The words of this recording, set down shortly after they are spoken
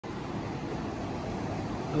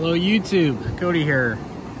Hello YouTube, Cody here.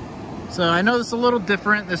 So I know this is a little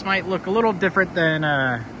different. This might look a little different than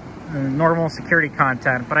normal security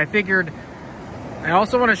content, but I figured I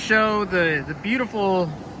also want to show the beautiful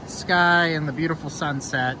sky and the beautiful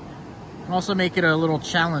sunset, and also make it a little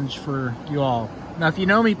challenge for you all. Now, if you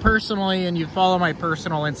know me personally and you follow my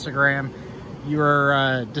personal Instagram, you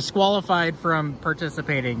are disqualified from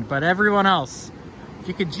participating. But everyone else, if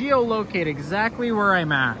you could geolocate exactly where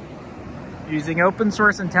I'm at, using open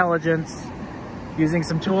source intelligence, using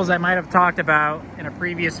some tools I might have talked about in a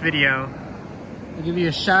previous video, I'll give you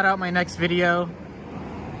a shout out in my next video,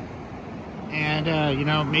 and you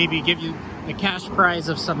know, maybe give you a cash prize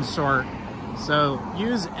of some sort. So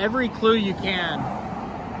use every clue you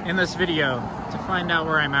can in this video to find out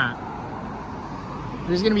where I'm at.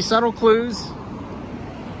 There's going to be subtle clues.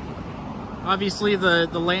 Obviously the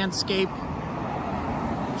landscape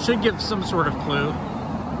should give some sort of clue.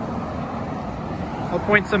 I'll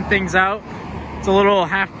point some things out. It's a little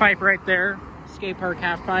half pipe right there, skate park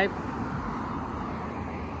half pipe.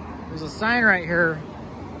 There's a sign right here.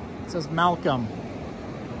 It says Malcolm.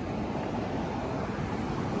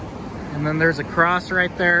 And then there's a cross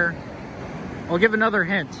right there. I'll give another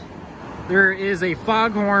hint. There is a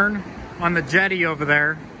foghorn on the jetty over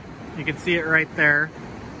there. You can see it right there.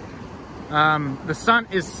 The sun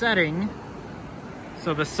is setting.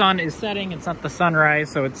 So the sun is setting. It's not the sunrise,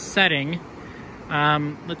 so it's setting.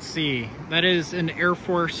 Let's see, that is an Air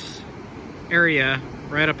Force area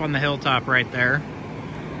right up on the hilltop right there.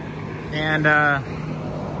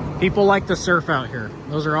 And people like to surf out here.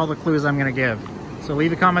 Those are all the clues I'm gonna give. So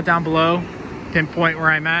leave a comment down below, pinpoint where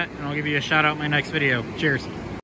I'm at, and I'll give you a shout out in my next video. Cheers.